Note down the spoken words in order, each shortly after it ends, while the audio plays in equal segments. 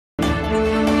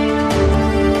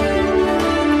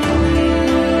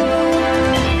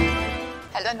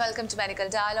welcome to Medical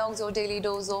Dialogues, your daily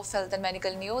dose of health and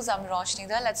medical news. I'm Roshni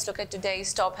Dhar. Let's look at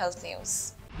today's top health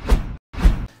news.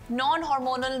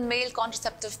 Non-hormonal male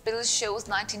contraceptive pill shows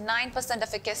 99%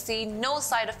 efficacy, no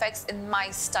side effects in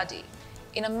mice study.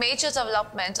 In a major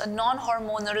development, a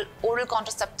non-hormonal oral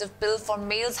contraceptive pill for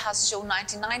males has shown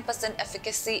 99%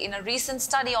 efficacy in a recent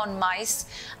study on mice,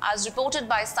 as reported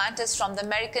by scientists from the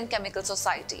American Chemical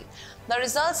Society. The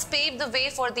results paved the way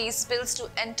for these pills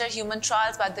to enter human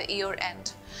trials by the year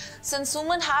end. Since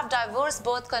women have diverse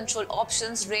birth control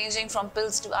options ranging from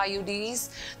pills to IUDs,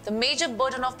 the major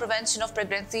burden of prevention of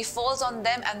pregnancy falls on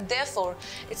them, and therefore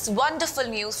it's wonderful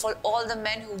news for all the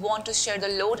men who want to share the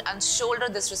load and shoulder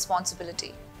this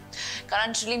responsibility.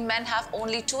 Currently, men have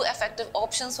only two effective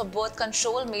options for birth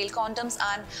control, male condoms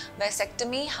and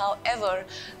vasectomy. However,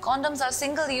 condoms are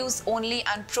single-use only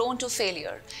and prone to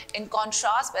failure. In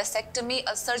contrast, vasectomy,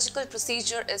 a surgical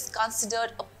procedure, is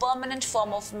considered a permanent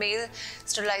form of male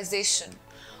sterilization.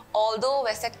 Although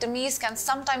vasectomies can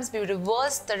sometimes be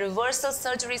reversed, the reversal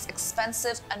surgery is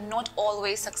expensive and not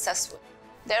always successful.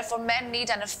 Therefore, men need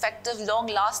an effective,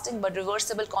 long-lasting but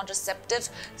reversible contraceptive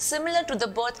similar to the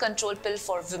birth control pill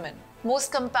for women.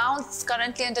 Most compounds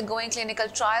currently undergoing clinical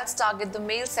trials target the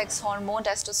male sex hormone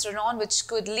testosterone, which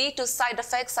could lead to side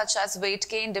effects such as weight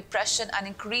gain, depression, and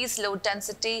increased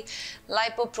low-density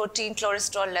lipoprotein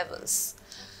cholesterol levels.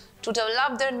 To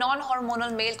develop their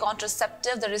non-hormonal male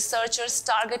contraceptive, the researchers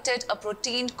targeted a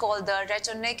protein called the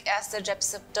retinoic acid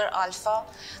receptor alpha.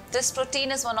 This protein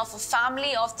is one of a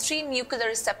family of 3 nuclear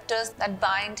receptors that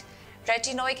bind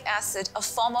retinoic acid, a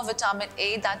form of vitamin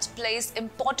A that plays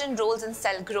important roles in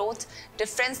cell growth,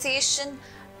 differentiation,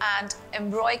 and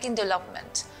embryonic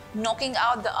development. Knocking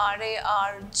out the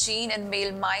RAR gene in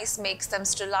male mice makes them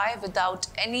sterile without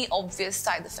any obvious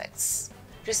side effects.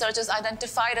 Researchers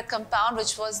identified a compound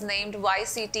which was named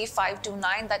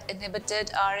YCT529 that inhibited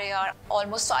RAR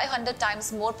almost 500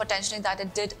 times more potentially than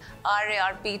it did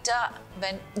RAR beta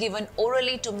when given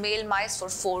orally to male mice for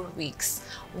 4 weeks.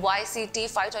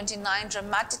 YCT529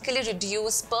 dramatically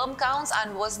reduced sperm counts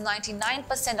and was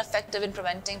 99% effective in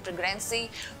preventing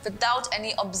pregnancy without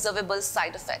any observable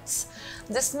side effects.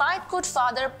 This might could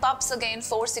father pups again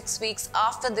 4-6 weeks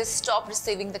after they stop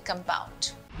receiving the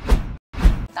compound.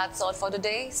 That's all for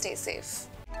today. Stay safe.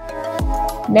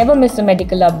 Never miss a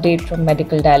medical update from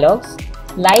Medical Dialogues.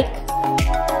 Like,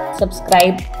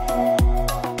 subscribe,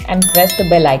 and press the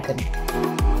bell icon.